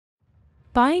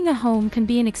Buying a home can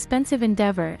be an expensive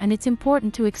endeavor, and it's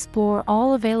important to explore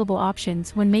all available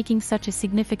options when making such a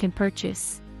significant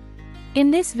purchase.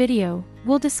 In this video,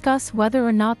 we'll discuss whether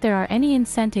or not there are any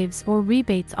incentives or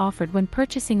rebates offered when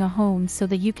purchasing a home so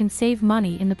that you can save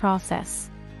money in the process.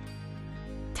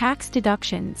 Tax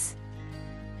deductions.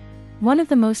 One of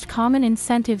the most common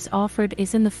incentives offered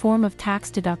is in the form of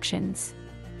tax deductions.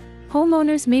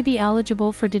 Homeowners may be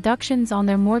eligible for deductions on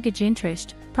their mortgage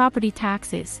interest, property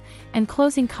taxes, and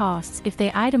closing costs if they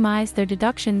itemize their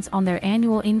deductions on their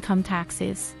annual income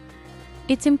taxes.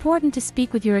 It's important to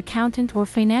speak with your accountant or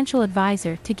financial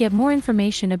advisor to get more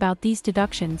information about these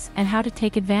deductions and how to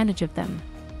take advantage of them.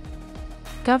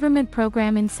 Government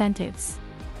program incentives.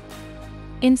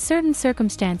 In certain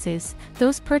circumstances,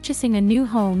 those purchasing a new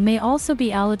home may also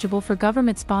be eligible for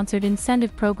government-sponsored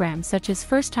incentive programs such as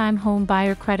first-time home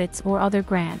buyer credits or other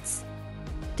grants.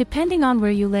 Depending on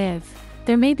where you live,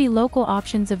 there may be local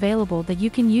options available that you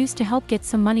can use to help get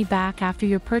some money back after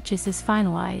your purchase is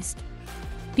finalized.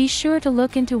 Be sure to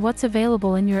look into what's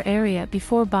available in your area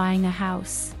before buying a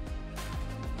house.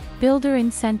 Builder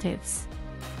incentives.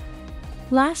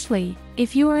 Lastly,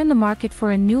 if you are in the market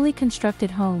for a newly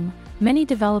constructed home, many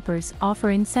developers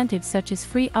offer incentives such as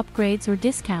free upgrades or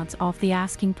discounts off the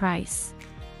asking price.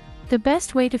 The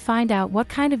best way to find out what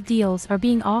kind of deals are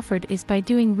being offered is by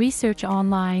doing research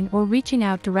online or reaching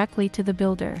out directly to the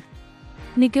builder.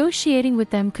 Negotiating with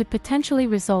them could potentially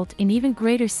result in even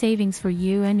greater savings for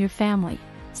you and your family,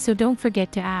 so don't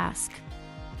forget to ask.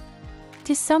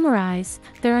 To summarize,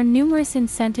 there are numerous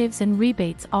incentives and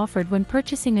rebates offered when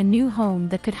purchasing a new home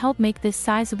that could help make this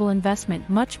sizable investment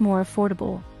much more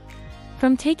affordable.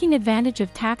 From taking advantage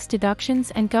of tax deductions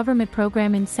and government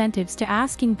program incentives to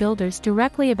asking builders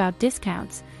directly about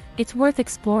discounts, it's worth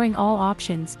exploring all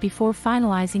options before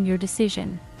finalizing your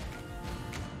decision.